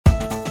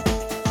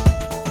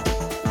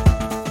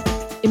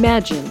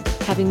Imagine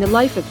having the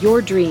life of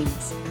your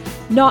dreams.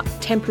 Not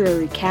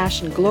temporary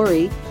cash and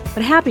glory,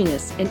 but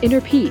happiness and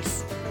inner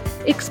peace.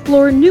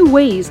 Explore new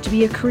ways to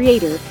be a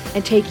creator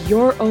and take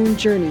your own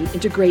journey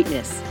into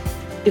greatness.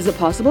 Is it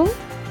possible?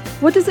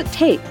 What does it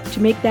take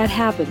to make that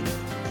happen?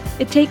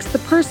 It takes the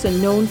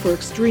person known for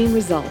extreme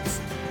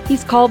results.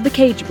 He's called the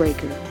cage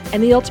breaker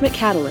and the ultimate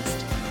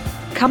catalyst.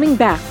 Coming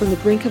back from the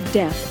brink of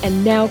death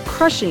and now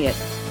crushing it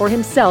for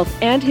himself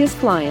and his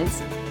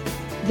clients,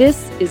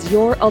 this is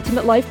Your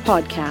Ultimate Life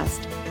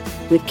Podcast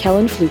with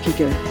Kellen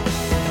Flukiger.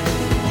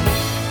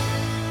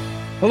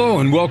 Hello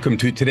and welcome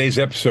to today's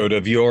episode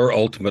of Your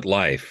Ultimate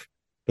Life,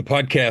 the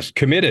podcast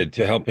committed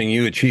to helping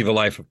you achieve a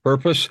life of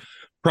purpose,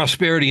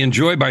 prosperity, and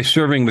joy by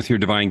serving with your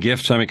divine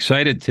gifts. I'm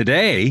excited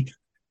today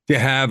to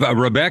have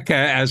Rebecca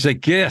as a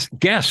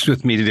guest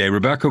with me today.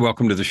 Rebecca,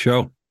 welcome to the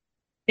show.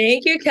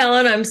 Thank you,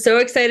 Kellen. I'm so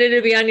excited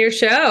to be on your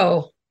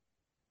show.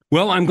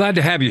 Well, I'm glad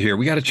to have you here.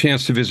 We got a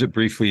chance to visit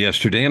briefly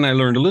yesterday, and I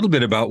learned a little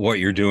bit about what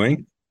you're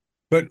doing.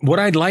 But what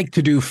I'd like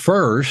to do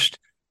first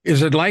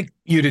is I'd like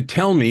you to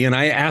tell me, and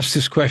I asked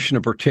this question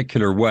a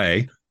particular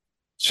way.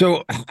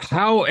 So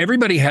how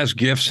everybody has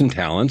gifts and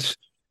talents.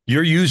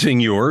 You're using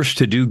yours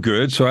to do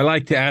good. So I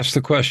like to ask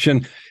the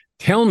question,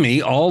 tell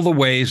me all the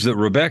ways that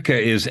Rebecca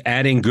is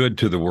adding good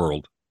to the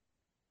world.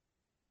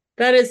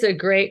 That is a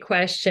great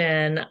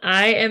question.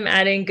 I am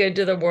adding good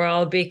to the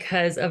world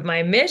because of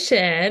my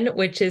mission,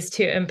 which is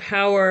to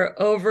empower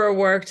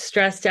overworked,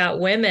 stressed out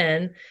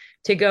women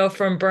to go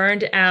from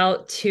burned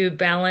out to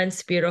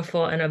balanced,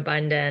 beautiful, and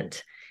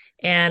abundant.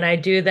 And I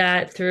do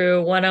that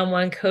through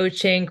one-on-one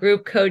coaching,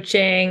 group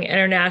coaching,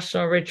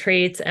 international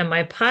retreats, and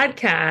my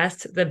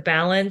podcast, The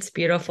Balanced,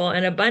 Beautiful,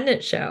 and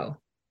Abundant Show.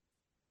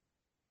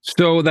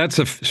 So that's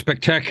a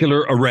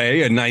spectacular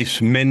array, a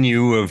nice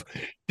menu of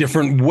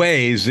different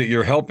ways that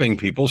you're helping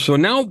people. So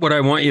now what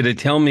I want you to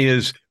tell me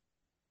is,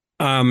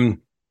 you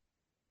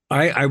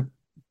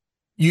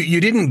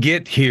didn't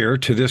get here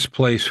to this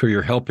place where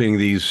you're helping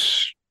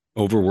these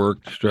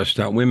overworked, stressed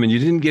out women. You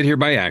didn't get here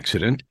by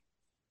accident.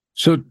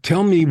 So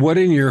tell me what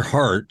in your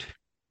heart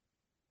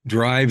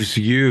drives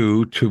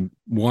you to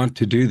want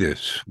to do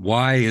this?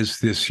 Why is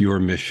this your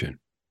mission?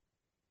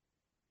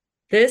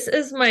 This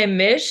is my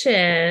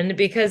mission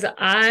because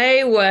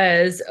I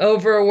was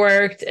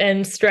overworked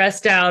and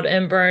stressed out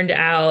and burned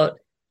out.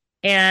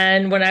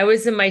 And when I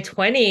was in my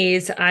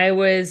 20s, I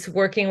was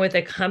working with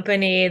a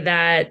company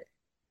that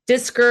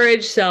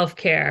discouraged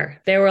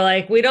self-care. They were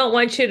like, we don't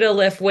want you to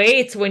lift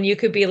weights when you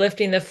could be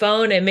lifting the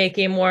phone and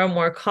making more and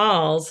more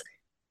calls.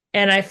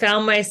 And I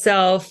found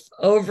myself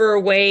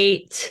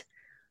overweight,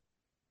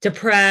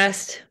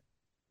 depressed,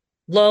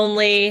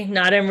 lonely,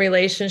 not in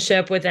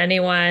relationship with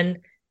anyone.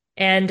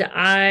 And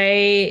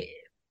I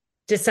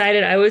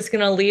decided I was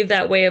going to leave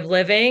that way of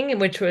living,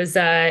 which was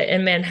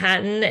in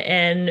Manhattan,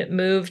 and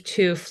move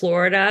to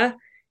Florida.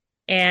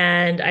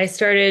 And I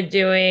started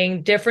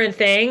doing different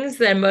things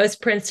than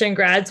most Princeton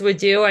grads would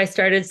do. I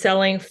started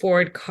selling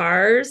Ford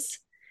cars.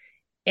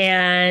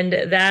 And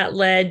that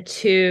led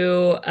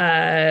to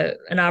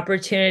an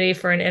opportunity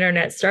for an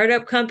internet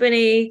startup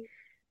company.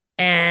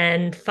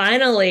 And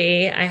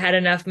finally, I had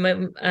enough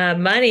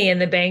money in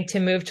the bank to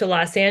move to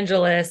Los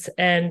Angeles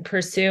and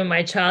pursue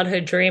my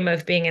childhood dream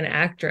of being an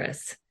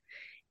actress.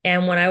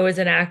 And when I was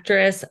an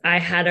actress, I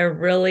had a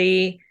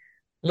really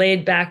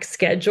laid back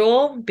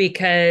schedule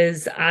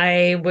because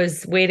I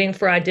was waiting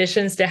for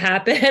auditions to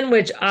happen,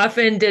 which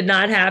often did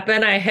not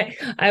happen.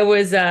 I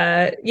was,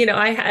 I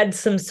had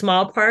some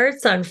small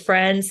parts on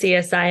Friends,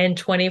 CSI, and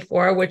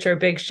 24, which are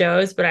big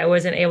shows, but I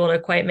wasn't able to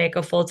quite make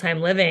a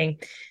full-time living.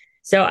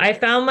 So I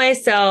found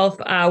myself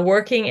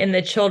working in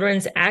the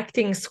children's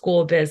acting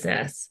school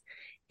business.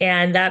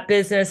 And that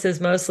business is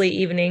mostly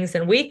evenings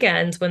and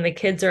weekends when the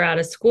kids are out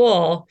of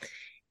school.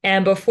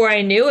 And before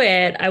I knew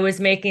it, I was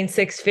making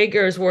six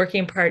figures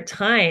working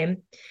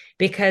part-time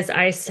because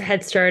I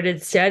had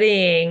started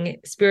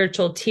studying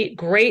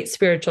great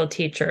spiritual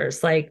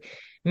teachers like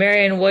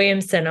Marianne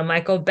Williamson and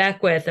Michael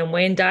Beckwith and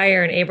Wayne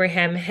Dyer and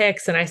Abraham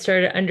Hicks. And I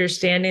started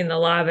understanding the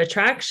law of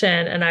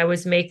attraction, and I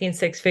was making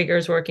six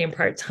figures working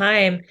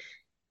part-time.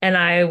 And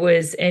I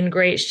was in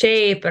great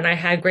shape, and I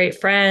had great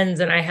friends,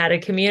 and I had a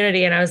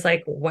community. And I was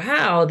like,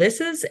 wow, this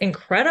is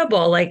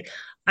incredible. Like,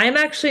 I'm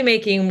actually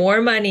making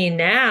more money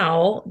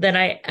now than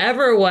I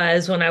ever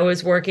was when I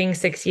was working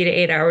 60 to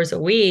 8 hours a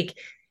week.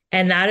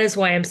 And that is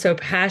why I'm so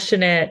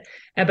passionate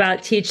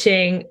about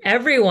teaching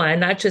everyone,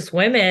 not just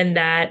women,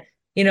 that,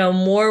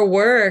 more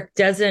work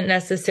doesn't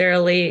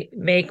necessarily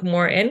make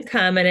more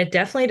income, and it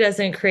definitely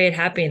doesn't create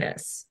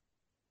happiness.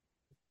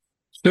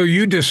 So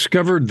you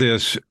discovered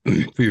this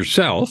for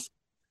yourself,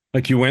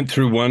 like you went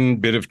through one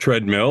bit of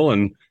treadmill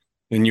and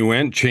you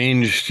went,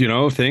 changed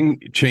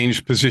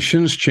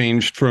positions,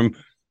 changed from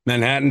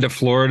Manhattan to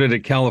Florida to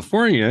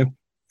California.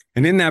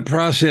 And in that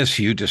process,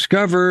 you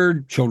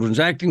discovered children's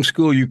acting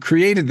school. You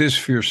created this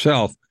for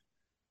yourself.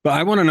 But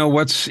I want to know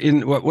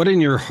what in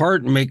your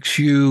heart makes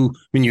you,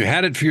 when you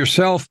had it for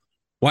yourself,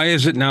 why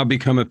has it now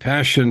become a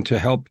passion to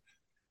help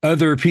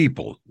other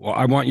people? Well,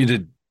 I want you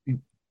to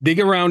dig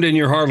around in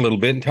your heart a little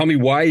bit and tell me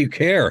why you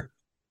care.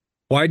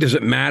 Why does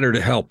it matter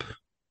to help?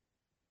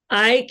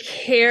 I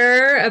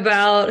care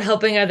about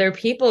helping other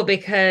people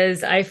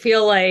because I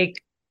feel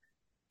like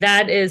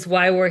that is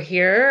why we're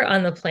here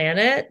on the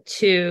planet,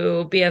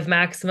 to be of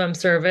maximum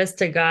service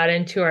to God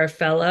and to our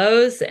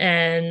fellows.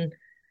 And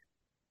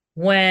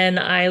when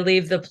I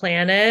leave the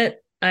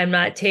planet, I'm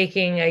not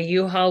taking a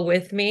U-Haul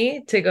with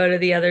me to go to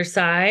the other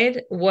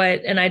side.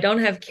 And I don't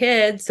have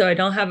kids, so I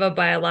don't have a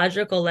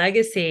biological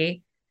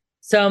legacy.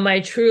 So my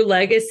true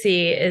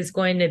legacy is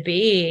going to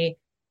be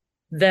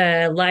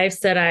the lives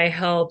that I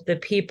helped, the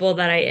people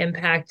that I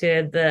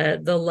impacted,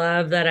 the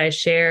love that I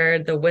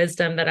shared, the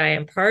wisdom that I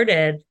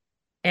imparted.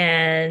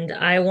 And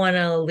I want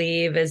to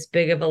leave as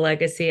big of a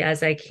legacy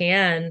as I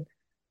can,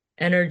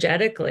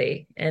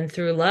 energetically and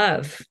through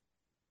love.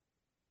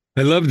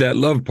 I love that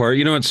love part.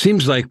 It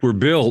seems like we're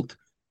built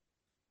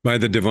by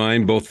the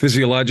divine, both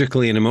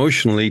physiologically and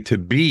emotionally, to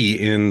be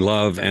in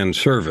love and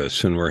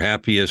service. And we're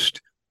happiest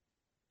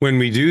when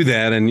we do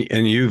that.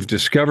 And you've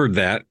discovered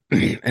that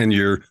and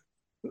you're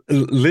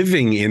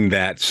living in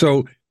that.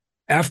 So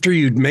after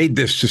you'd made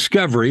this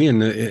discovery,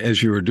 and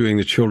as you were doing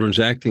the children's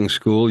acting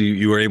school,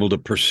 you were able to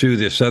pursue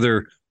this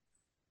other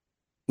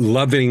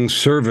loving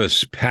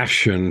service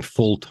passion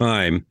full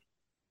time.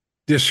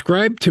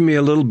 Describe to me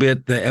a little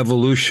bit the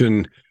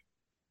evolution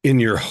in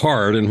your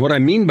heart. And what I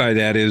mean by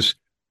that is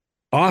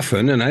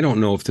often, and I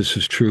don't know if this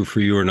is true for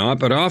you or not,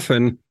 but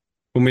often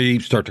when we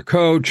start to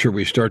coach or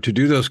we start to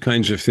do those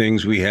kinds of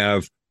things, we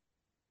have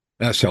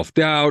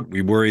self-doubt.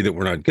 We worry that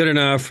we're not good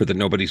enough, or that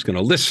nobody's going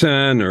to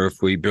listen, or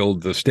if we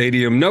build the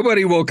stadium,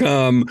 nobody will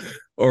come,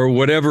 or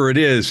whatever it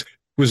is.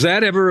 Was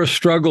that ever a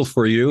struggle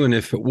for you? And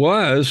if it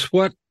was,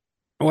 what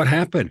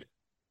happened?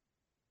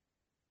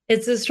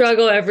 It's a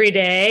struggle every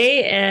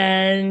day.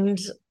 And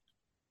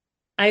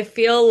I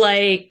feel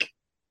like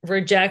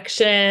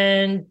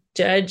rejection,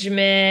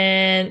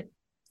 judgment,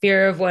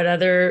 fear of what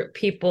other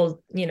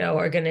people,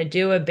 are going to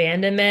do,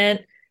 abandonment,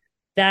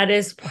 that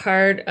is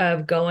part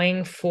of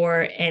going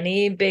for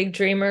any big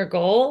dream or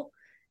goal.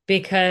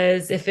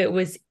 Because if it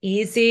was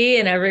easy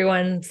and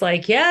everyone's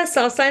like, yes,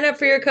 I'll sign up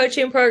for your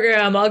coaching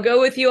program, I'll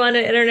go with you on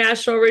an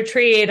international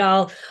retreat,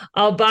 I'll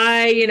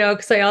buy,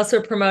 because I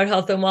also promote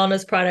health and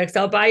wellness products,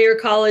 I'll buy your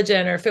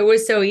collagen. Or if it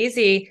was so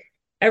easy,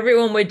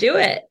 everyone would do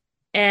it.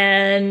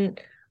 And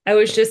I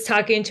was just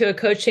talking to a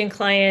coaching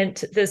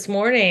client this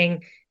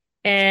morning,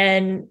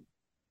 and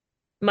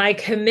my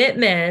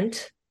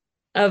commitment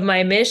of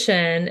my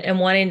mission and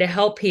wanting to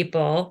help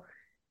people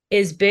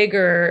is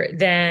bigger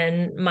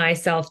than my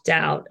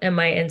self-doubt and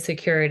my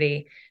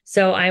insecurity.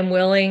 So I'm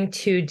willing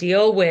to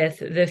deal with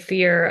the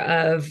fear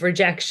of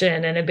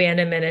rejection and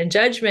abandonment and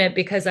judgment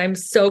because I'm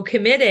so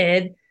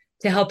committed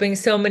to helping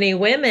so many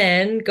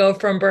women go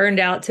from burned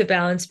out to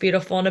balanced,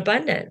 beautiful, and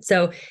abundant.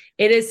 So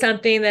it is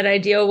something that I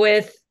deal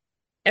with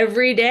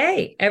every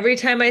day. Every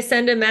time I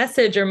send a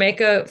message or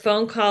make a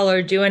phone call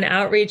or do an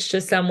outreach to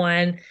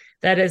someone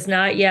that is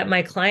not yet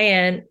my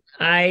client,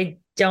 I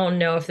don't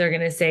know if they're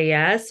going to say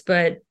yes,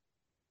 but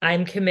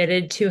I'm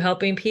committed to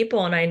helping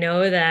people. And I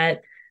know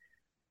that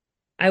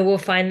I will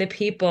find the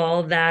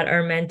people that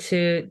are meant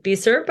to be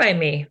served by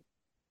me.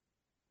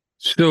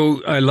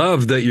 So I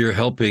love that you're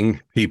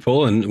helping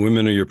people, and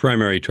women are your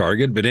primary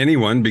target, but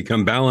anyone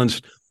become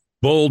balanced,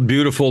 bold,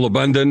 beautiful,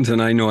 abundant.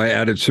 And I know I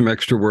added some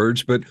extra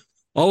words, but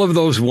all of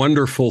those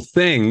wonderful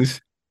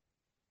things,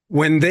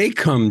 when they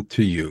come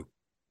to you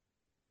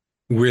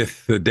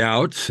with the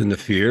doubts and the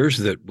fears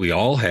that we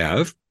all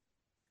have,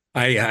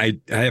 I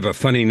have a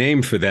funny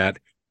name for that.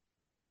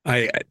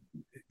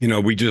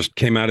 We just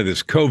came out of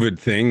this COVID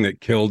thing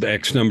that killed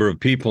X number of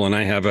people, and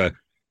I have a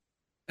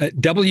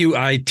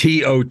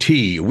WITOT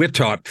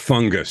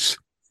fungus.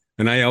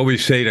 And I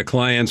always say to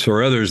clients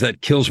or others,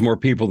 that kills more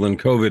people than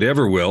COVID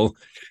ever will.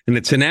 And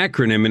it's an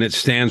acronym, and it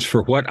stands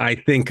for what I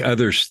think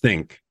others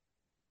think.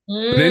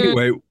 But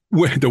anyway,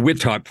 the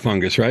WITOT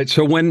fungus, right?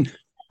 So when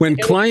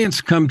clients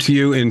come to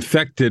you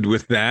infected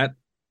with that,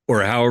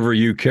 or however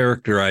you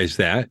characterize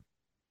that,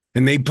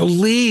 and they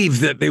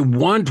believe that they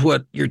want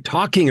what you're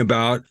talking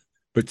about,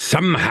 but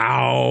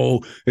somehow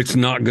it's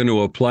not going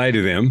to apply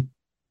to them,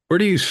 where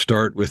do you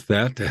start with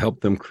that to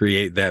help them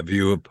create that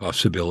view of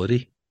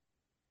possibility?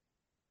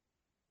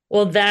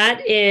 Well,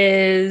 that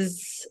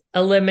is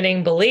a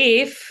limiting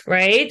belief,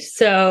 right?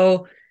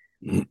 So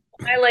what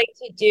I like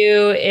to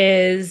do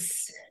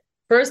is,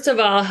 first of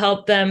all,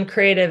 help them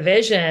create a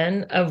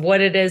vision of what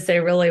it is they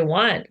really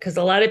want. Because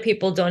a lot of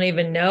people don't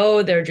even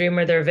know their dream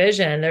or their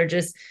vision. They're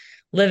just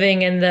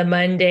living in the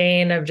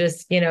mundane of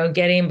just,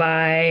 getting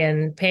by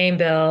and paying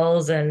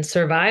bills and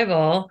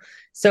survival.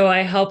 So I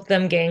help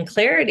them gain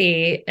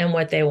clarity in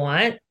what they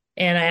want.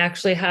 And I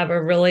actually have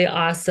a really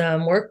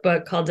awesome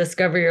workbook called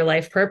Discover Your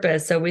Life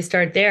Purpose. So we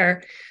start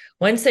there.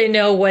 Once they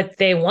know what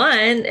they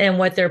want and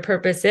what their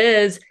purpose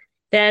is,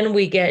 then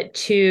we get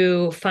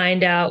to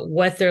find out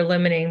what their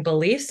limiting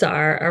beliefs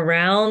are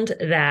around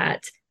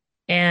that.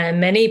 And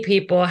many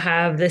people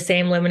have the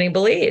same limiting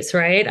beliefs,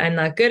 right? I'm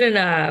not good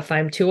enough.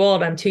 I'm too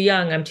old. I'm too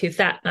young. I'm too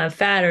fat. I'm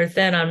fat or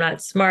thin. I'm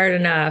not smart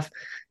enough.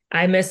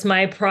 I miss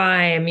my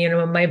prime,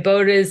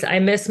 I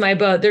miss my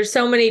boat. There's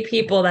so many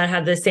people that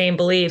have the same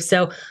beliefs.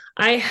 So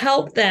I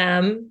help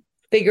them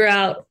figure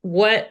out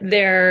what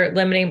their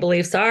limiting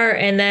beliefs are.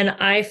 And then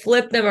I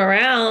flip them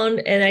around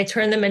and I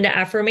turn them into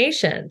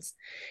affirmations.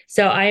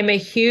 So I am a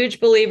huge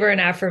believer in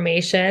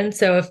affirmation.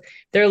 So if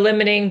their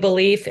limiting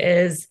belief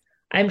is,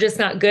 I'm just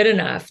not good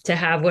enough to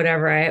have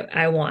whatever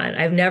I want,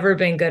 I've never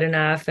been good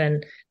enough,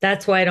 and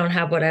that's why I don't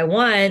have what I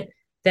want,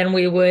 then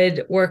we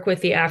would work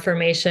with the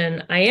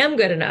affirmation, I am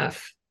good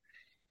enough.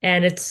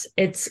 And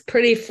it's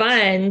pretty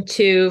fun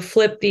to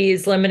flip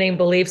these limiting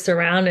beliefs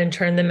around and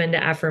turn them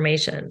into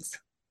affirmations.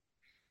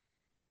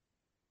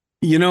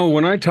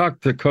 When I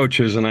talk to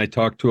coaches, and I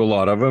talk to a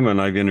lot of them,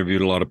 and I've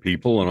interviewed a lot of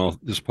people on all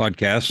this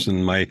podcast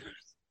and my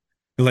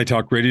LA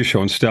Talk radio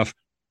show and stuff,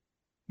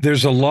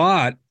 there's a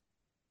lot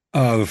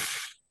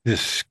of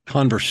this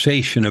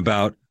conversation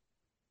about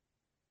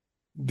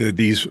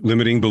these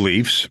limiting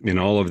beliefs in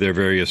all of their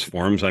various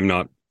forms. I'm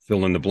not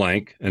fill in the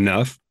blank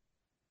enough.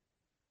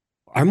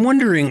 I'm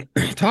wondering,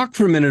 talk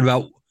for a minute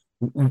about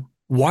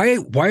why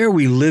are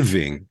we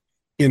living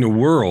in a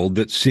world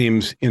that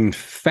seems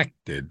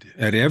infected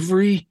at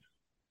every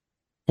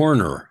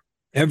corner,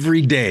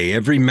 every day,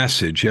 every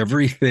message,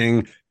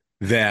 everything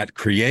that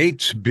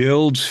creates,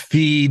 builds,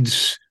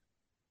 feeds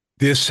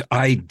this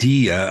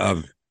idea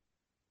of,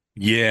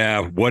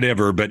 yeah,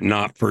 whatever, but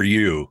not for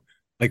you.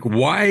 Like,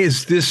 why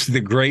is this the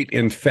great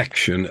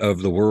infection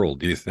of the world,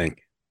 do you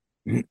think?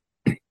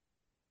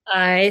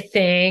 I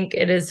think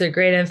it is a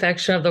great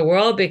infection of the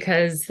world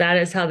because that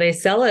is how they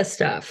sell us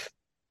stuff.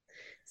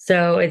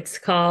 So it's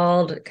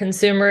called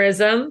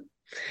consumerism.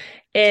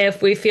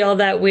 If we feel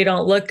that we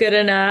don't look good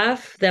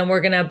enough, then we're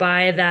going to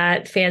buy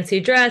that fancy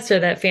dress or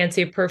that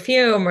fancy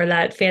perfume or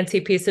that fancy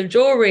piece of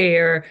jewelry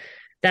or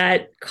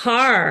that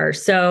car.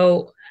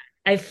 So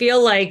I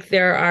feel like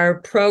there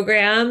are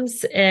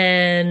programs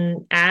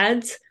and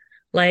ads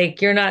like,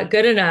 you're not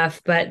good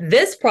enough, but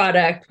this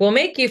product will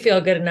make you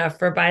feel good enough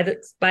for buy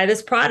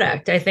this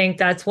product. I think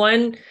that's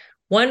one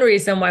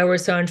reason why we're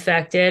so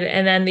infected.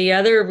 And then the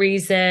other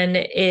reason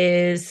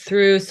is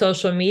through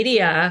social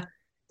media,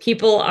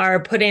 people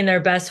are putting their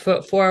best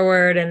foot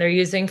forward and they're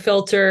using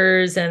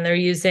filters and they're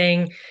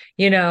using,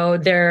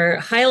 their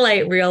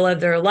highlight reel of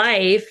their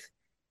life.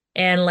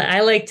 And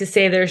I like to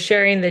say they're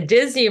sharing the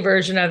Disney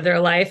version of their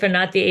life and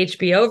not the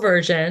HBO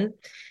version.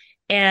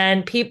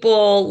 And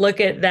people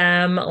look at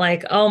them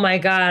like, oh my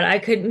God, I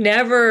could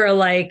never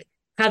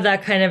have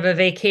that kind of a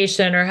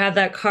vacation or have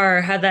that car,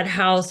 or have that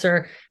house,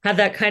 or have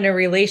that kind of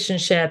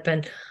relationship.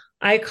 And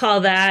I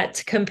call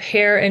that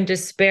compare and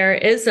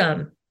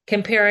despairism,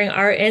 comparing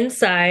our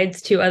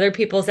insides to other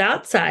people's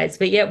outsides.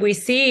 But yet we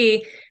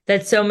see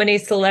that so many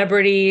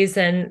celebrities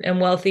and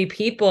wealthy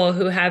people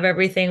who have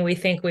everything we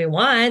think we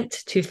want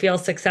to feel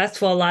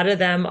successful, a lot of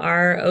them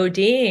are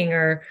ODing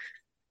or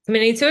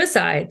committing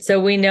suicide. So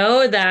we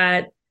know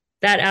that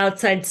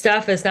outside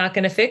stuff is not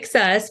going to fix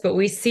us, but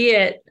we see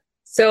it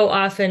so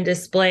often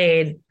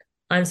displayed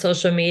on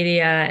social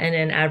media and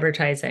in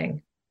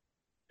advertising.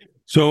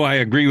 So I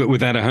agree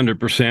with that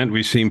 100%.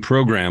 We seem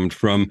programmed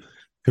from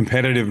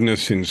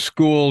competitiveness in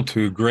school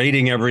to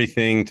grading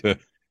everything to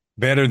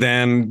better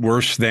than,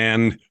 worse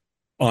than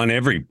on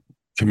every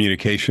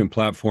communication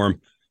platform.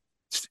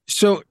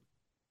 So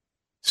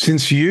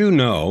since you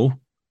know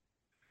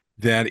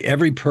that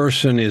every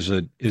person is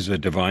a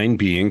divine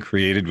being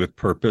created with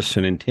purpose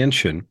and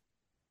intention,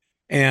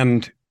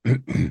 and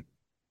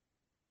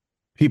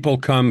people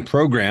come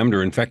programmed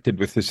or infected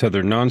with this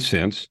other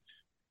nonsense,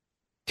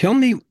 tell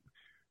me,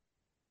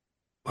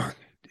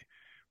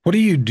 what do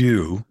you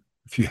do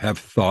if you have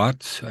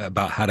thoughts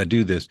about how to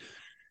do this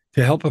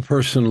to help a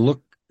person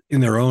look in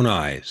their own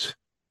eyes,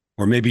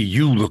 or maybe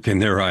you look in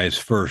their eyes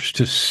first,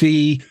 to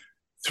see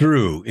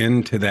through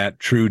into that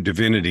true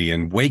divinity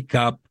and wake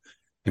up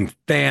and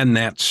fan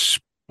that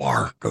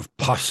spark of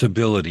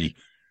possibility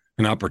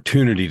and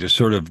opportunity to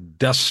sort of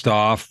dust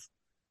off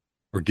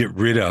or get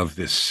rid of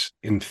this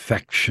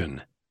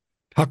infection?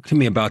 Talk to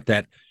me about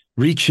that,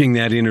 reaching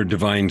that inner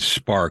divine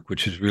spark,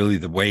 which is really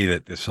the way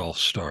that this all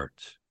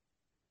starts.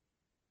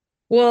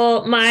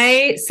 Well,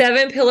 my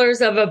 7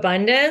 pillars of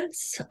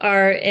abundance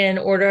are in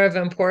order of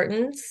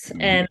importance,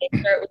 and they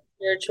start with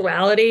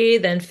spirituality,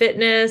 then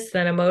fitness,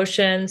 then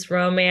emotions,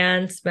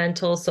 romance,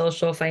 mental,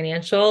 social,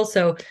 financial.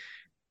 So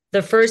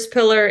the first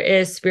pillar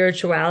is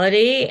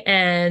spirituality.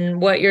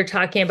 And what you're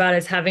talking about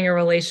is having a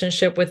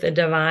relationship with the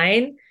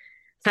divine,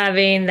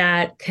 having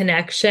that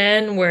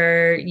connection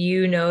where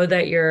you know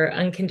that you're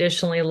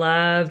unconditionally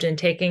loved and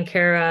taken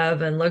care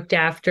of and looked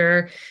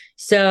after.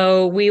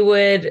 So we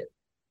would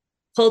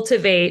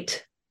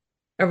cultivate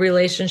a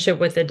relationship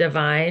with the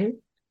divine.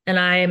 And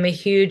I am a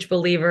huge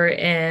believer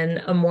in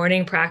a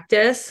morning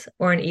practice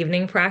or an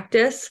evening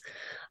practice.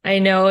 I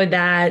know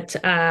that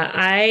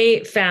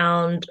I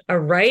found a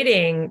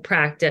writing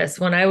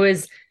practice. When I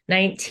was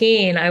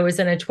 19, I was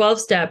in a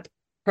 12-step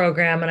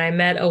program and I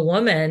met a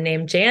woman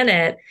named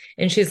Janet,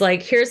 and she's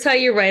like, here's how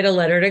you write a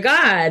letter to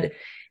God.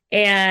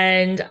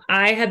 And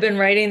I have been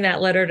writing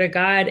that letter to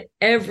God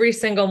every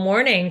single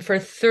morning for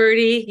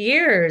 30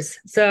 years.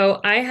 So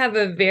I have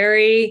a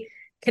very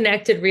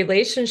connected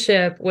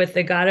relationship with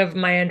the God of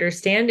my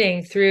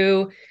understanding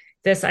through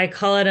this. I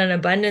call it an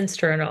abundance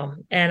journal,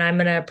 and I'm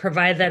going to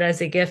provide that as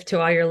a gift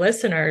to all your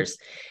listeners.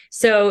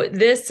 So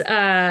this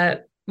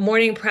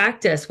morning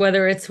practice,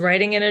 whether it's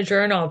writing in a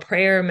journal,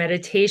 prayer,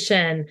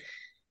 meditation,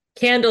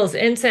 candles,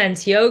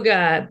 incense,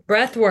 yoga,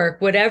 breath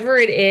work, whatever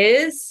it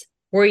is,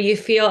 where you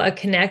feel a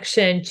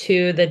connection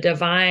to the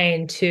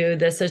divine, to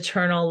this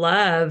eternal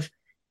love,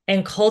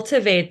 and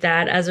cultivate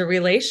that as a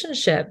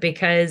relationship.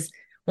 Because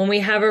when we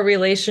have a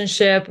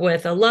relationship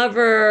with a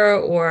lover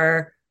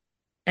or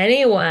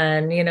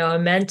anyone, a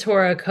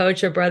mentor, a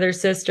coach, a brother,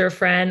 sister,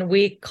 friend,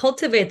 we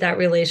cultivate that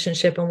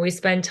relationship and we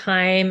spend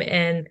time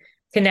in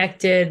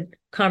connected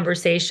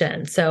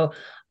conversation. So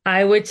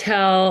I would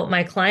tell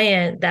my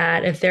client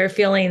that if they're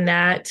feeling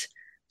that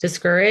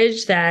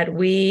discouraged, that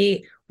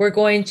we're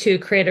going to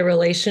create a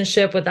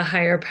relationship with a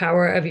higher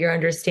power of your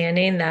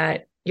understanding,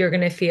 that you're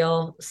going to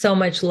feel so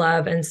much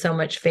love and so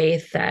much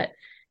faith that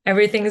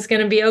everything's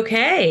going to be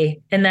okay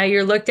and that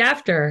you're looked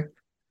after.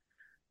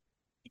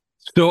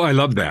 So I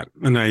love that.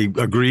 And I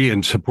agree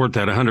and support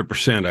that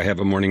 100%. I have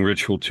a morning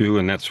ritual too,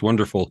 and that's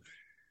wonderful.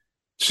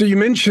 So you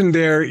mentioned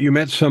there, you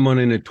met someone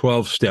in a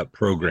 12-step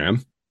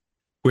program,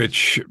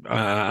 which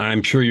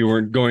I'm sure you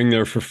weren't going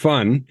there for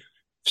fun.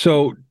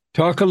 So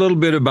talk a little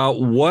bit about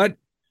what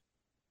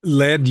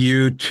led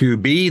you to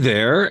be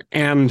there,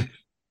 and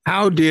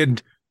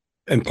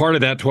and part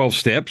of that 12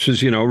 steps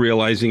is,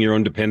 realizing your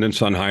own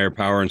dependence on higher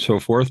power and so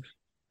forth.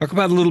 Talk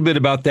about a little bit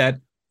about that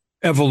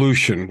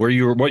evolution, what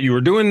you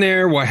were doing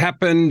there, what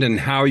happened, and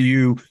how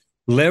you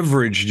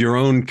leveraged your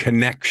own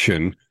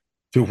connection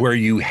to where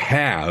you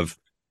have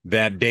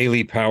that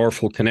daily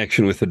powerful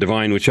connection with the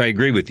divine, which I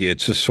agree with you.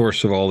 It's the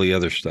source of all the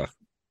other stuff.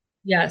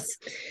 Yes.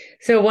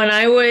 So when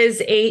I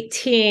was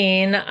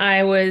 18,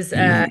 I was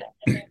at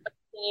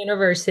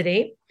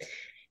university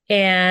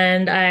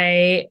and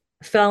I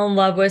fell in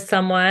love with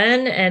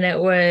someone, and it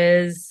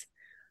was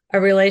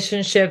a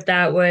relationship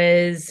that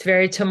was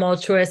very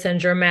tumultuous and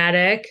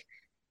dramatic.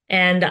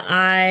 And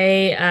I,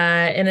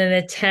 in an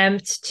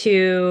attempt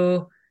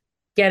to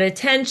get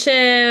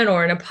attention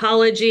or an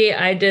apology,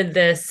 I did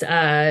this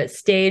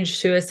staged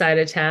suicide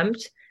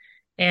attempt.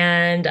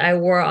 And I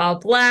wore all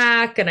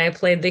black and I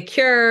played The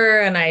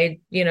Cure, and I,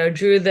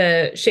 drew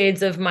the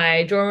shades of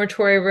my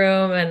dormitory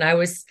room, and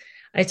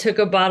I took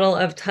a bottle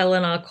of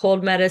Tylenol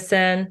cold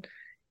medicine,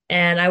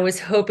 and I was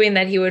hoping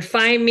that he would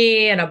find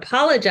me and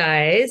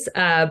apologize.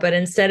 But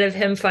instead of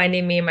him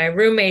finding me, my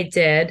roommate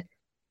did.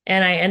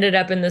 And I ended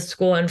up in the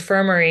school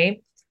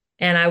infirmary,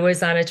 and I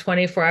was on a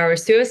 24-hour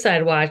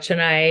suicide watch.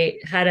 And I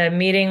had a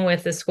meeting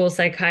with the school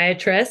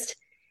psychiatrist.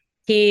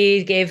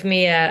 He gave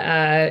me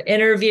a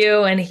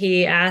interview, and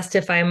he asked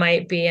if I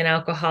might be an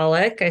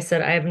alcoholic. I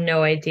said, I have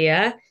no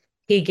idea.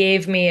 He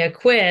gave me a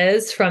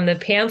quiz from the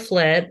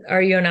pamphlet,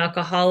 Are you an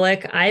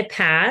alcoholic? I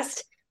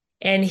passed.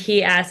 And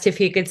he asked if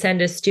he could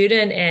send a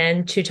student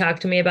in to talk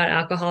to me about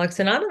Alcoholics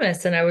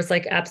Anonymous. And I was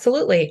like,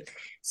 absolutely.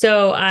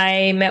 So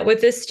I met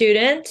with this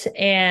student,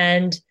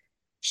 and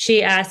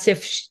she asked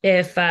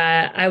if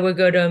I would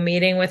go to a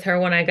meeting with her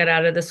when I got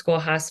out of the school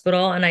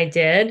hospital, and I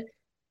did.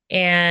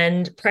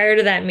 And prior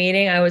to that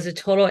meeting, I was a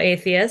total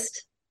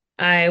atheist.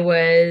 I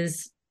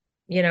was,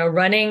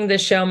 running the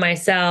show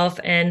myself.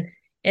 And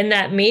in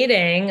that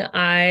meeting,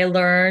 I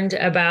learned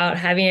about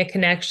having a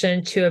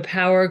connection to a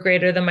power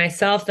greater than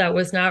myself that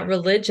was not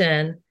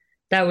religion,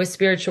 that was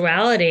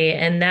spirituality.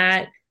 And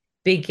that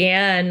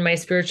began my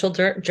spiritual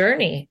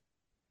journey.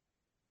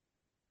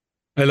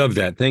 I love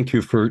that. Thank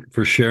you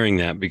for sharing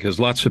that, because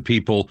lots of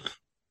people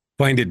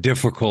find it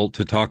difficult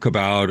to talk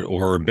about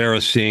or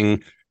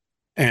embarrassing.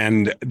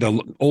 And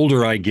the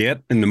older I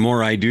get and the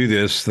more I do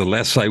this, the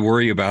less I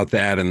worry about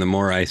that. And the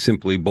more I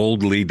simply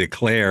boldly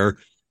declare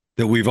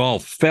that we've all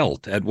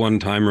felt at one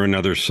time or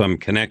another some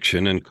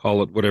connection, and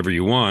call it whatever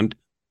you want.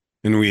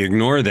 And we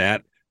ignore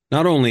that,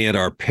 not only at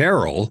our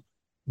peril,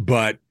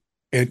 but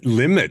it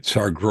limits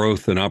our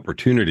growth and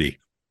opportunity.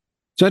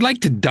 So I'd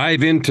like to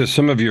dive into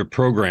some of your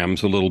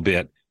programs a little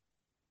bit.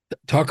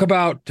 Talk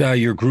about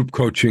your group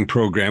coaching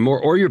program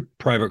or your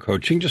private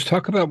coaching. Just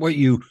talk about what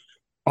you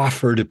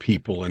offer to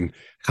people and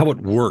how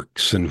it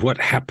works and what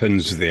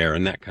happens there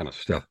and that kind of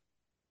stuff.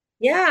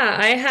 Yeah,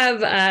 I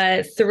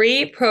have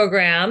 3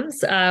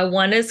 programs.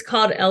 One is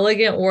called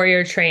Elegant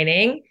Warrior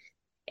Training.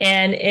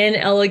 And in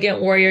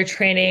Elegant Warrior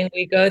Training,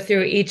 we go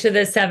through each of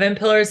the 7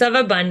 pillars of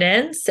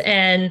abundance,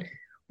 and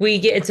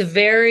it's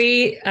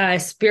very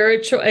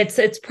spiritual.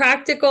 It's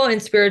practical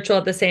and spiritual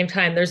at the same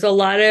time. There's a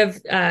lot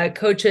of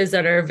coaches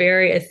that are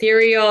very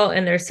ethereal,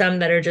 and there's some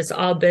that are just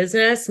all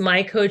business.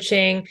 My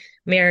coaching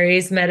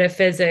marries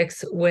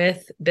metaphysics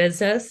with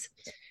business.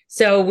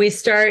 So we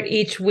start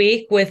each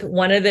week with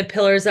one of the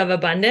pillars of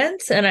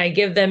abundance, and I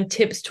give them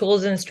tips,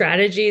 tools, and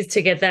strategies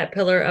to get that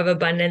pillar of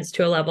abundance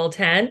to a level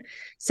 10.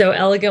 So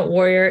Elegant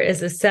Warrior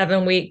is a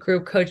 7-week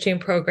group coaching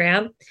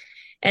program.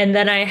 And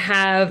then I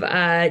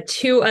have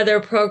two other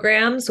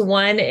programs.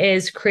 One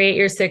is Create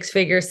Your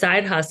Six-Figure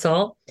Side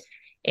Hustle.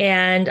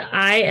 And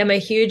I am a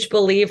huge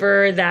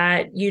believer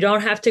that you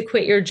don't have to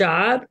quit your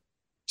job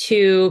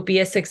to be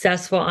a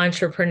successful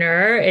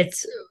entrepreneur.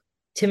 It's,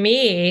 to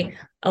me,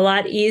 a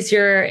lot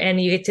easier,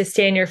 and you get to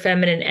stay in your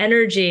feminine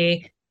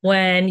energy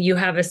when you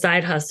have a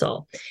side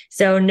hustle.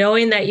 So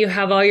knowing that you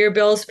have all your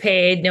bills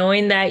paid,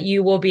 knowing that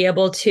you will be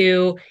able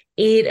to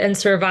eat and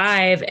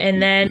survive,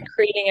 and then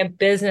creating a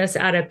business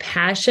out of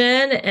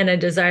passion and a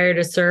desire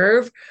to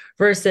serve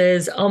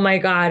versus, oh my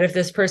God, if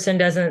this person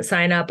doesn't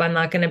sign up, I'm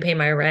not going to pay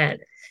my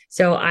rent.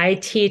 So I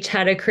teach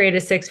how to create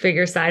a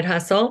six-figure side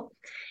hustle.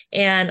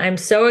 And I'm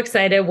so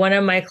excited. One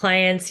of my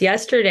clients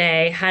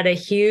yesterday had a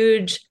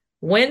huge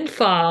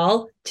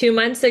windfall 2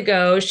 months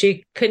ago.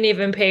 She couldn't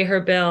even pay her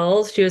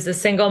bills. She was a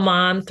single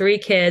mom, 3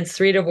 kids,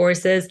 3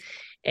 divorces.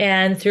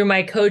 And through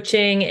my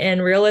coaching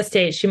in real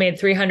estate, she made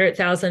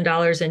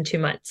 $300,000 in 2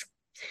 months.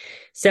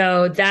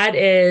 So that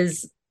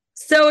is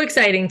so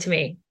exciting to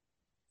me.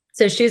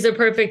 So she's a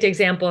perfect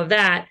example of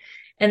that.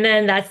 And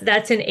then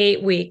that's an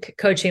 8-week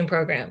coaching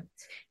program.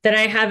 Then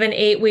I have an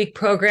 8-week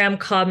program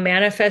called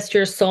Manifest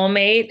Your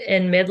Soulmate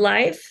in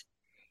Midlife.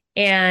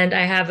 And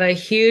I have a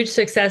huge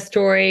success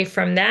story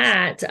from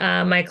that.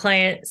 My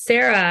client,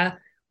 Sarah,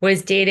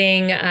 was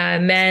dating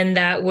men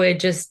that would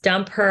just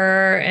dump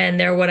her, and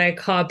they're what I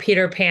call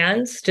Peter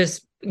Pans,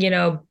 just,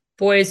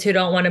 boys who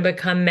don't want to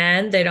become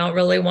men. They don't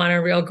really want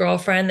a real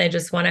girlfriend. They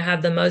just want to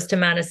have the most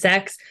amount of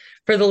sex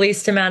for the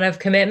least amount of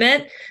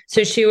commitment.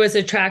 So she was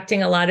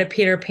attracting a lot of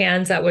Peter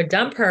Pans that would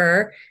dump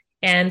her.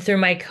 And through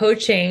my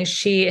coaching,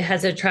 she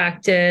has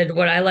attracted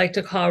what I like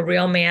to call a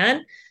real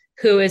man,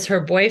 who is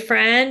her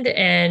boyfriend.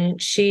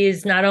 And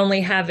she's not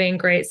only having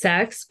great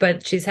sex,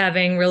 but she's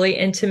having really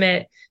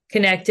intimate,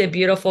 connected,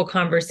 beautiful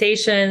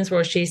conversations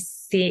where she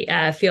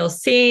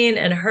feels seen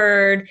and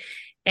heard.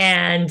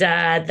 And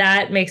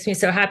that makes me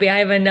so happy. I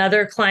have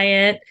another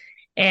client,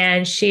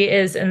 and she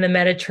is in the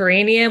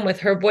Mediterranean with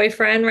her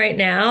boyfriend right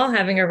now,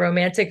 having a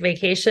romantic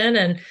vacation.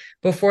 And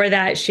before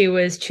that, she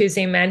was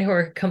choosing men who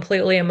are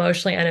completely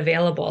emotionally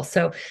unavailable.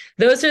 So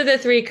those are the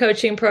 3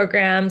 coaching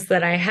programs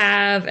that I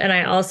have. And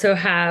I also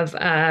have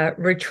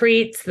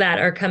retreats that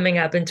are coming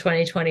up in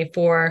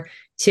 2024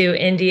 to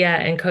India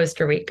and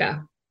Costa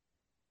Rica.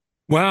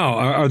 Wow.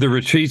 Are the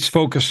retreats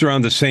focused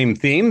around the same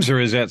themes, or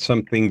is that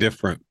something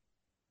different?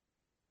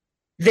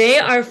 They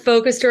are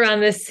focused around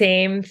the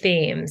same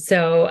theme.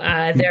 So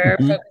they're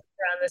focused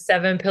around the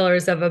 7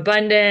 pillars of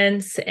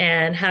abundance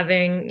and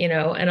having,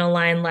 an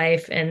aligned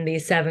life in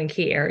these 7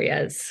 key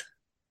areas.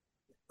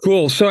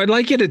 Cool. So I'd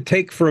like you to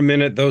take for a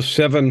minute those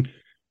 7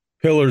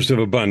 pillars of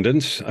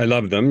abundance. I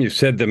love them. You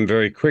said them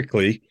very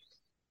quickly.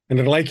 And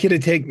I'd like you to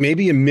take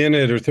maybe a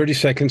minute or 30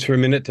 seconds or a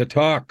minute to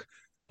talk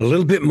a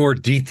little bit more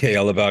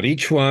detail about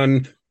each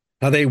one,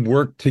 how they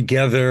work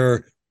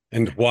together,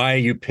 and why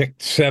you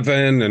picked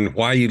 7 and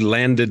why you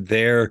landed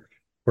there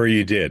where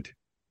you did.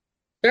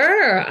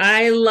 Sure.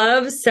 I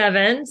love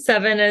 7.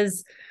 7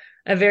 is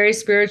a very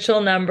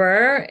spiritual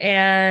number,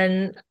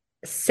 and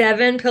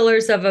 7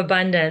 pillars of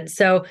abundance.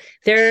 So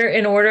they're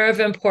in order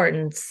of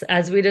importance.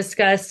 As we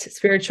discussed,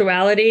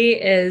 spirituality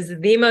is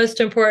the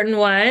most important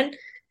one.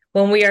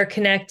 When we are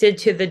connected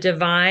to the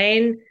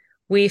divine,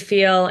 we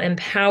feel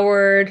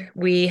empowered.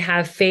 We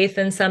have faith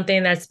in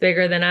something that's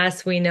bigger than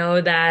us. We know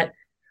that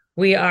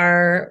we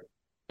are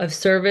of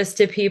service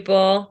to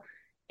people.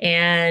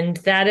 And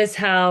that is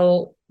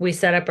how we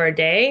set up our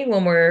day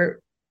when we're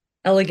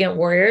elegant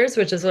warriors,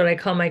 which is what I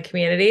call my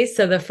community.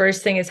 So the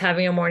first thing is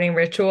having a morning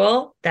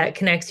ritual that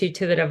connects you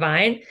to the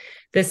divine.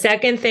 The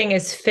second thing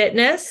is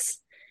fitness.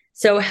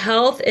 So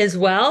health is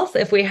wealth.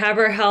 If we have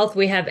our health,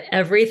 we have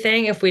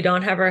everything. If we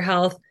don't have our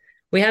health,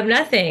 we have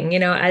nothing.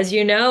 As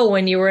you know,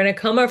 when you were in a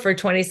coma for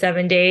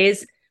 27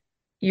 days,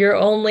 your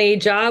only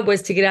job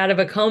was to get out of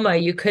a coma.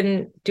 You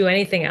couldn't do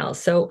anything else.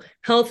 So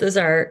health is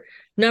our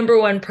number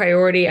one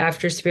priority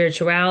after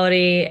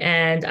spirituality.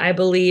 And I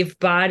believe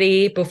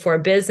body before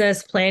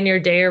business. Plan your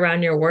day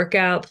around your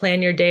workout,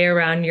 plan your day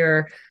around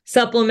your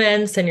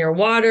supplements and your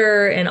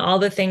water and all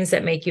the things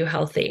that make you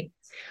healthy.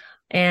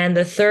 And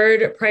the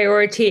third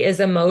priority is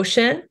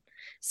emotion.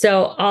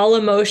 So all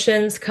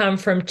emotions come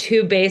from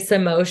 2 base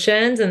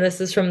emotions. And this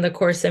is from the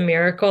Course in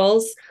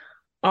Miracles.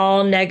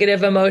 All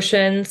negative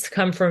emotions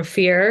come from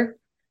fear,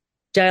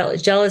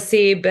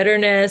 jealousy,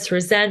 bitterness,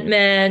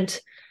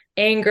 resentment,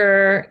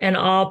 anger, and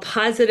all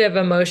positive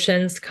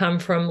emotions come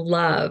from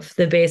love,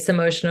 the base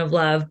emotion of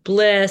love,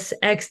 bliss,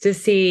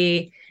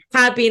 ecstasy,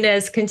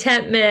 happiness,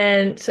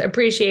 contentment,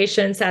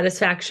 appreciation,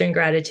 satisfaction,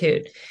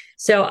 gratitude.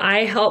 So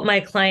I help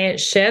my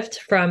clients shift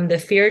from the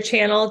fear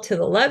channel to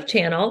the love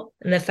channel.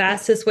 And the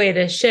fastest way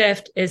to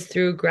shift is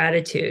through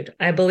gratitude.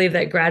 I believe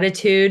that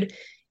gratitude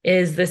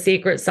is the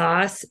secret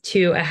sauce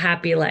to a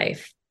happy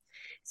life.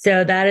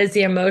 So that is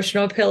the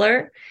emotional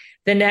pillar.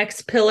 The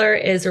next pillar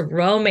is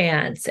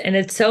romance. And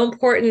it's so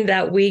important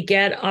that we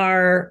get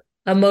our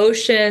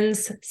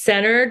emotions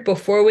centered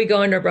before we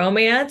go into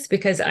romance,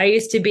 because I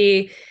used to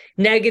be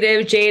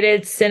negative,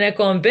 jaded,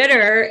 cynical, and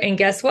bitter. And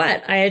guess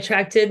what? I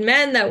attracted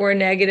men that were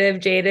negative,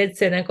 jaded,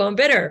 cynical, and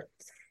bitter.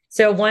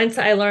 So once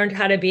I learned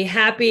how to be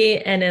happy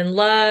and in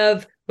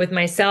love with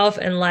myself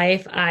and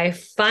life, I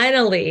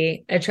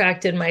finally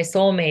attracted my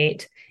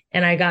soulmate,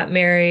 and I got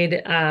married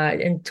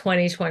in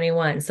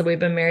 2021. So we've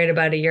been married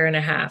about a year and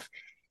a half.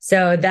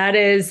 So that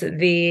is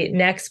the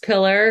next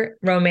pillar,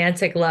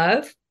 romantic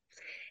love.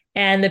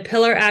 And the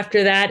pillar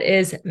after that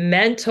is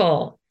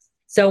mental.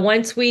 So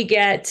once we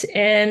get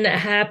in a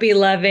happy,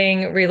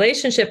 loving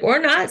relationship or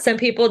not, some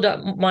people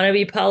don't want to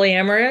be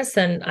polyamorous,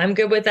 and I'm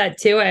good with that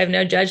too. I have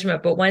no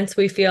judgment. But once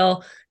we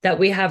feel that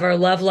we have our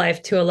love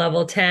life to a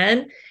level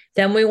 10,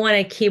 then we want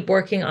to keep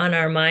working on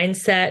our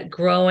mindset,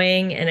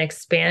 growing and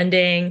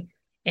expanding.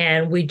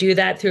 And we do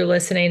that through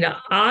listening to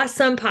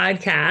awesome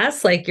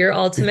podcasts like your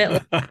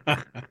ultimate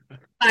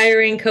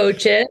hiring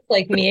coaches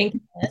like me and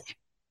Ken.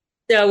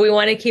 So we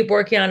want to keep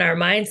working on our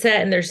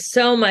mindset. And there's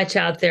so much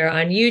out there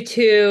on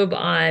YouTube,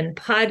 on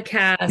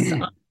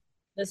podcasts.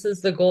 This is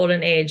the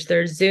golden age.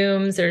 There's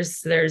Zooms.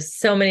 There's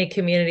so many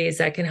communities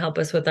that can help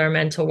us with our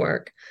mental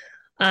work.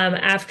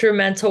 After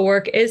mental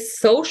work is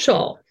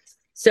social.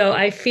 So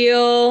I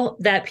feel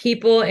that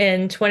people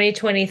in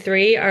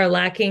 2023 are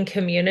lacking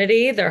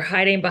community. They're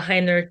hiding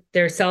behind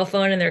their cell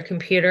phone and their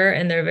computer,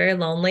 and they're very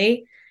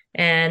lonely.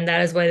 And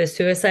that is why the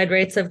suicide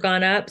rates have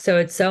gone up. So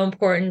it's so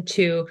important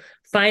to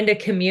find a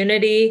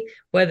community,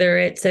 whether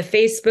it's a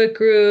Facebook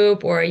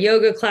group or a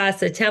yoga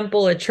class, a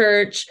temple, a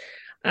church,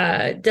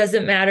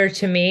 doesn't matter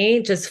to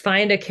me. Just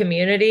find a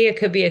community. It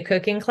could be a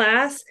cooking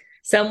class,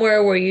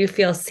 somewhere where you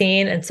feel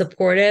seen and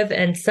supportive,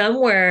 and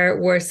somewhere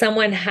where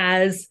someone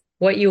has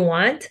what you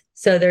want.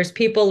 So there's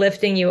people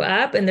lifting you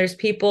up, and there's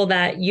people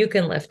that you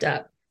can lift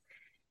up.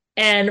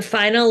 And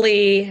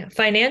finally,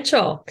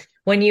 financial.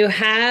 When you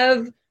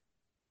have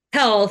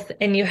health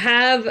and you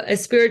have a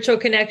spiritual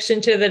connection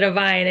to the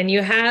divine, and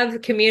you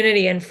have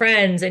community and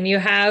friends, and you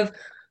have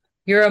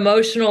your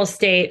emotional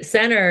state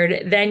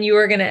centered, then you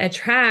are going to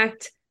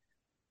attract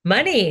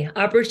money,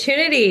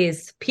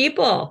 opportunities,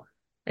 people.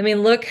 I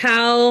mean, look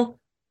how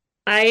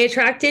I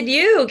attracted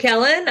you,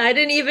 Kellen. I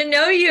didn't even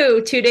know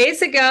you 2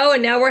 days ago,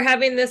 and now we're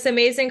having this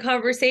amazing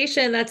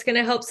conversation that's going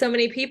to help so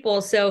many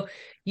people. So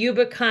you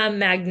become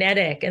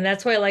magnetic. And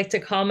that's why I like to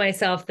call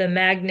myself the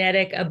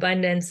magnetic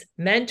abundance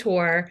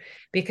mentor,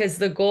 because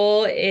the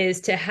goal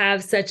is to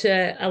have such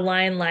a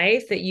aligned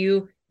life that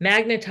you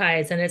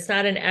magnetize. And it's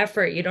not an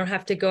effort. You don't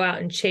have to go out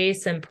and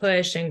chase and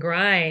push and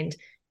grind.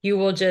 You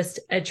will just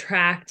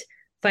attract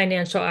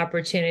financial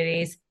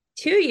opportunities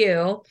to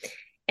you.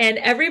 And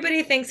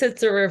everybody thinks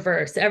it's the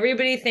reverse.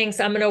 Everybody thinks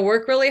I'm going to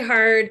work really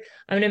hard.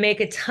 I'm going to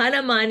make a ton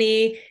of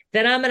money.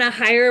 Then I'm going to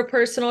hire a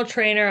personal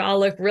trainer. I'll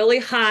look really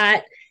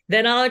hot.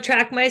 Then I'll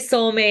attract my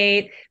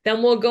soulmate.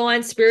 Then we'll go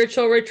on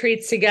spiritual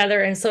retreats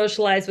together and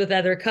socialize with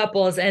other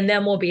couples, and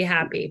then we'll be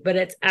happy. But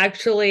it's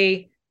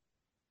actually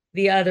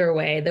the other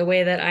way, the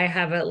way that I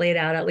have it laid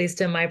out, at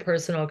least in my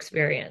personal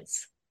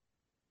experience.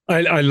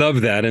 I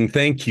love that. And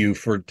thank you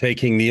for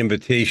taking the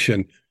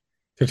invitation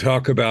to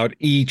talk about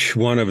each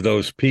one of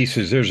those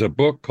pieces. There's a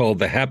book called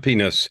The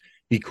Happiness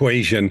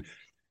Equation,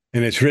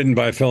 and it's written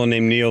by a fellow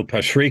named Neil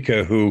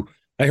Pasricha, who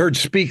I heard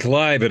speak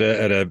live at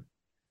a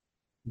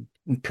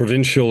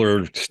provincial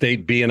or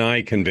state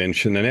BNI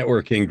convention, the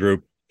networking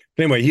group.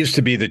 Anyway, he used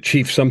to be the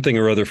chief something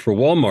or other for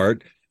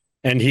Walmart,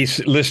 and he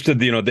listed,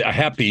 the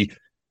happy,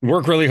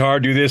 work really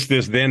hard, do this,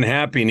 then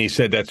happy. And he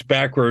said, that's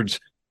backwards,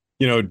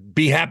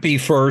 be happy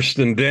first,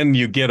 and then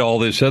you get all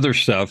this other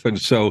stuff. And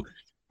so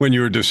when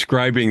you were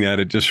describing that,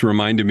 it just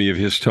reminded me of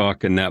his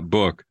talk in that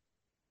book.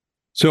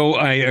 So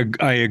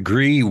I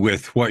agree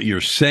with what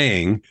you're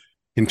saying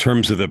in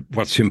terms of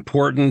what's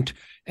important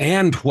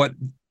and what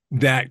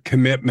that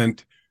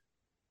commitment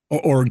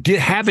or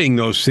having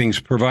those things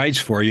provides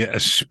for you,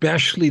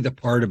 especially the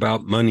part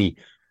about money.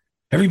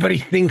 Everybody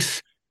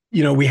thinks,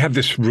 we have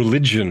this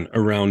religion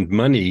around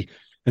money,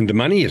 and the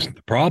money isn't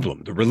the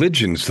problem. The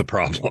religion's the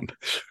problem,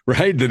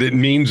 right? That it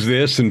means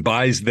this and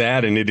buys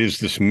that, and it is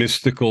this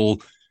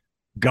mystical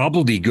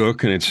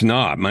gobbledygook, and it's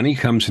not. Money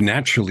comes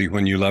naturally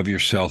when you love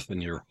yourself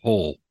and you're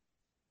whole.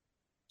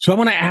 So I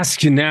want to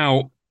ask you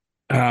now,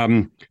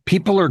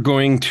 people are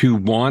going to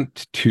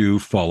want to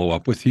follow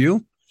up with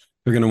you.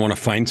 They're going to want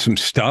to find some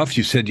stuff.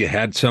 You said you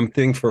had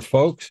something for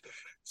folks.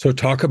 So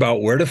talk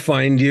about where to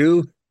find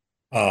you,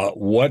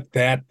 what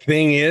that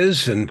thing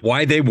is and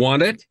why they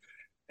want it,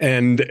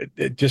 and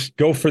just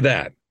go for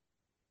that.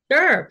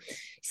 Sure.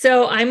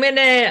 So I'm going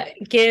to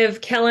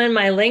give Kellen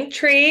my link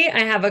tree. I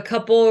have a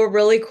couple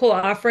really cool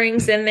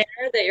offerings in there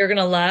that you're going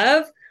to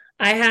love.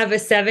 I have a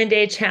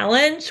 7-day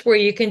challenge where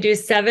you can do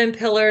 7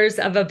 pillars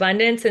of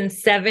abundance in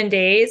 7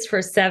 days for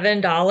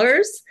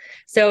 $7.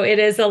 So it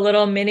is a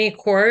little mini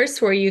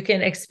course where you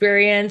can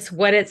experience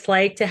what it's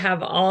like to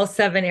have all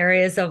 7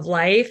 areas of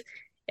life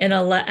at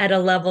a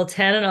level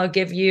 10. And I'll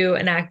give you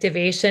an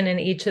activation in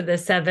each of the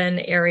 7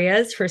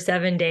 areas for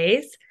 7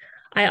 days.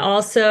 I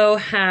also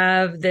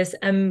have this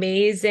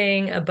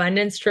amazing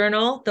abundance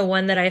journal, the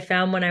one that I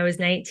found when I was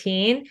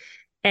 19.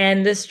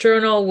 And this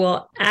journal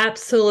will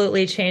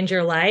absolutely change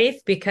your life,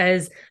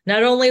 because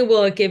not only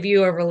will it give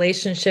you a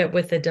relationship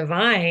with the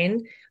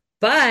divine,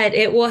 but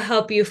it will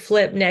help you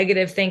flip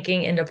negative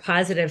thinking into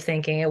positive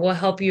thinking. It will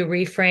help you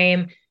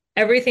reframe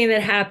everything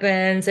that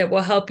happens. It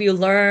will help you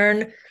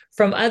learn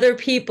from other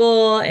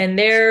people and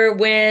their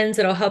wins.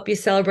 It'll help you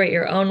celebrate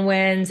your own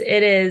wins.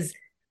 It is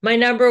my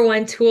number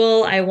one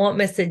tool. I won't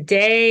miss a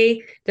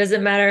day.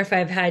 Doesn't matter if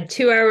I've had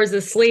 2 hours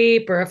of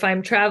sleep or if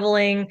I'm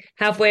traveling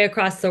halfway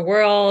across the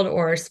world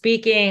or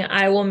speaking.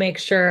 I will make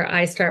sure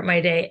I start my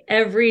day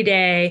every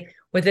day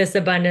with this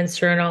abundance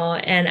journal.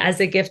 And as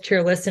a gift to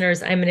your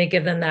listeners, I'm going to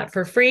give them that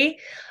for free.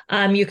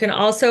 You can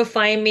also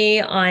find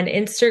me on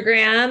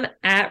Instagram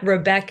at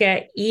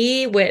Rebecca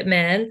E.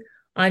 Whitman,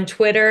 on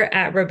Twitter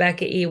at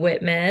Rebecca E.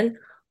 Whitman,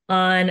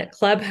 on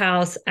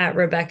Clubhouse at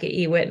Rebecca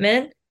E.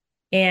 Whitman.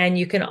 And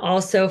you can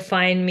also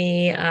find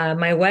me,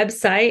 my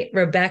website,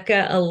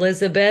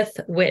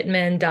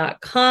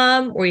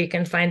 RebeccaElizabethWhitman.com, where you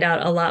can find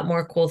out a lot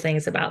more cool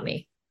things about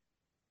me.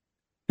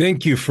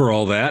 Thank you for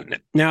all that.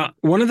 Now,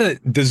 one of the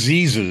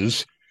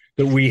diseases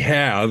that we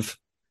have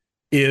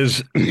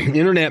is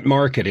internet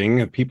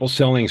marketing, people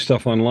selling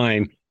stuff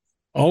online,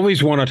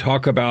 always want to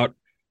talk about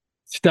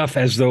stuff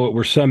as though it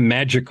were some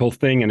magical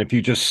thing. And if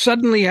you just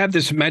suddenly have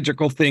this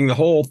magical thing, the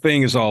whole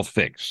thing is all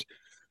fixed.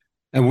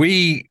 And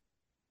we,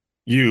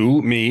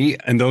 you, me,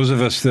 and those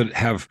of us that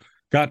have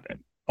got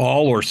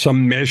all or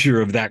some measure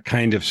of that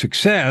kind of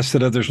success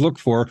that others look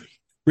for,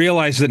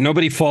 realize that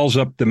nobody falls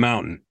up the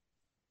mountain.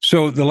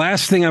 So the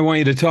last thing I want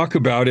you to talk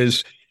about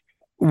is,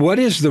 what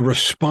is the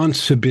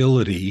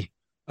responsibility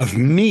of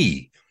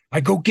me?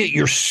 I go get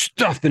your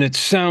stuff and it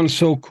sounds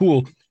so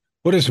cool.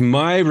 What is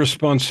my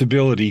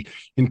responsibility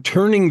in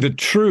turning the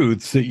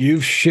truths that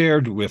you've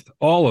shared with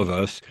all of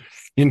us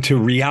into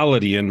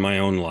reality in my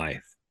own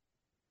life?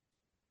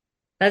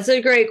 That's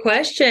a great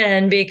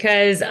question,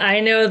 because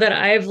I know that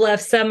I've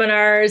left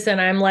seminars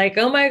and I'm like,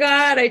 oh my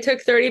God, I took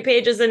 30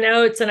 pages of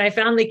notes and I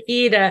found the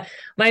key to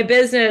my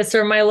business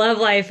or my love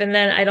life, and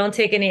then I don't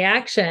take any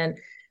action.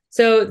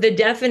 So the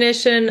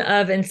definition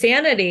of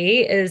insanity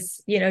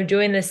is,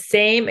 doing the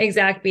same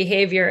exact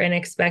behavior and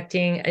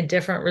expecting a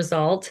different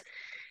result.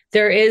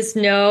 There is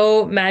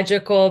no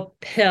magical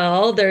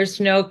pill. There's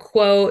no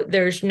quote.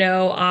 There's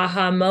no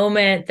aha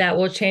moment that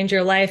will change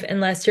your life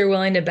unless you're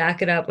willing to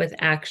back it up with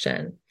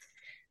action.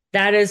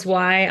 That is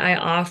why I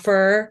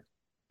offer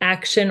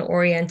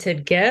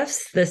action-oriented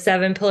gifts. The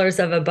 7 Pillars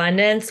of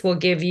Abundance will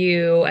give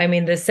you,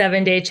 the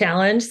 7-day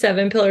challenge,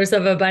 7 Pillars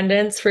of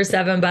Abundance for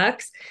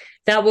 $7.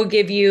 That will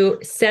give you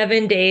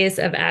 7 days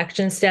of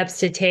action steps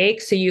to take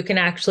so you can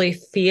actually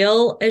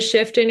feel a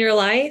shift in your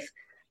life.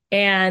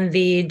 And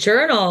the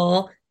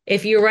journal,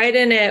 if you write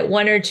in it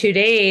 1 or 2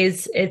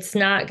 days, it's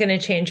not going to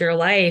change your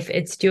life.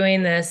 It's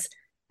doing this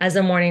as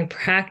a morning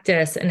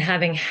practice and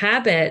having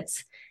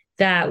habits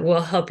that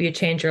will help you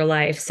change your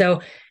life.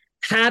 So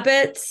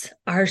habits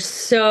are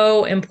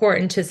so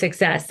important to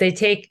success. They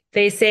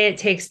say it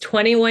takes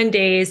 21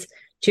 days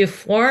to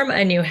form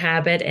a new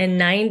habit and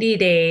 90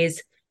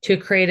 days to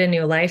create a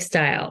new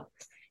lifestyle.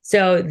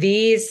 So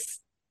these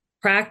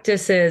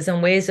practices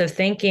and ways of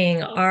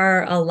thinking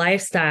are a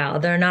lifestyle.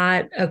 They're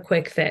not a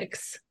quick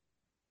fix.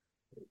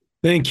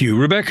 Thank you,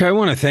 Rebecca. I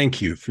want to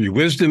thank you for your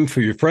wisdom, for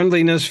your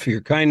friendliness, for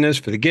your kindness,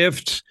 for the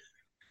gifts,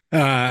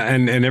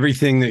 and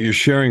everything that you're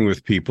sharing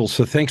with people.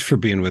 So thanks for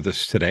being with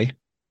us today.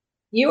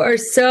 You are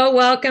so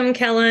welcome,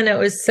 Kellen. It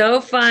was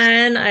so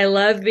fun. I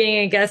love being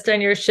a guest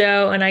on your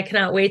show, and I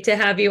cannot wait to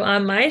have you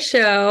on my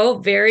show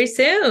very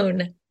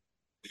soon.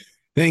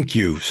 Thank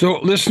you. So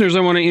listeners, I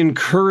want to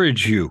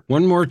encourage you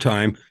one more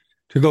time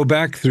to go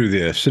back through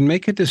this and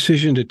make a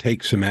decision to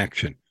take some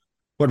action.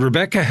 What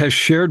Rebecca has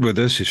shared with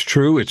us is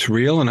true, it's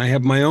real, and I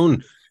have my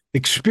own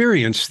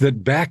experience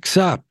that backs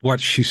up what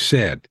she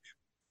said.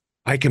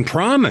 I can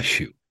promise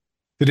you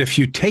that if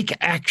you take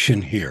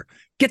action here,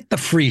 get the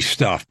free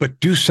stuff, but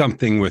do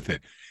something with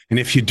it. And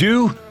if you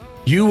do,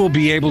 you will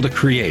be able to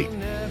create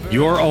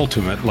your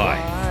ultimate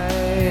life.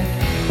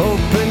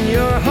 Open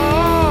your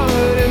heart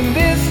and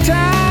this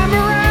time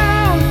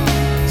around.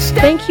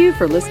 Thank you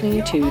for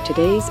listening to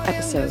today's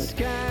episode.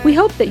 We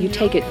hope that you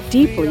take it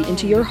deeply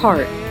into your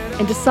heart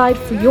and decide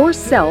for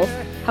yourself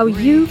how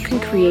you can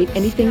create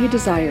anything you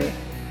desire.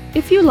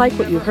 If you like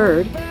what you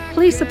heard,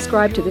 please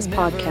subscribe to this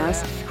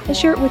podcast and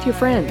share it with your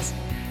friends.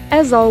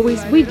 As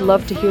always, we'd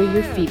love to hear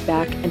your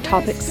feedback and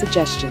topic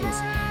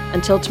suggestions.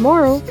 Until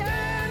tomorrow,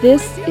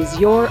 this is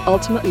Your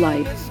Ultimate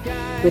Life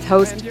with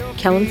host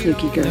Kellen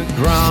Flukiger.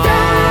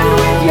 Stand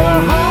with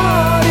your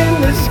heart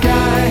in the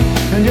sky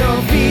and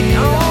your feet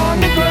on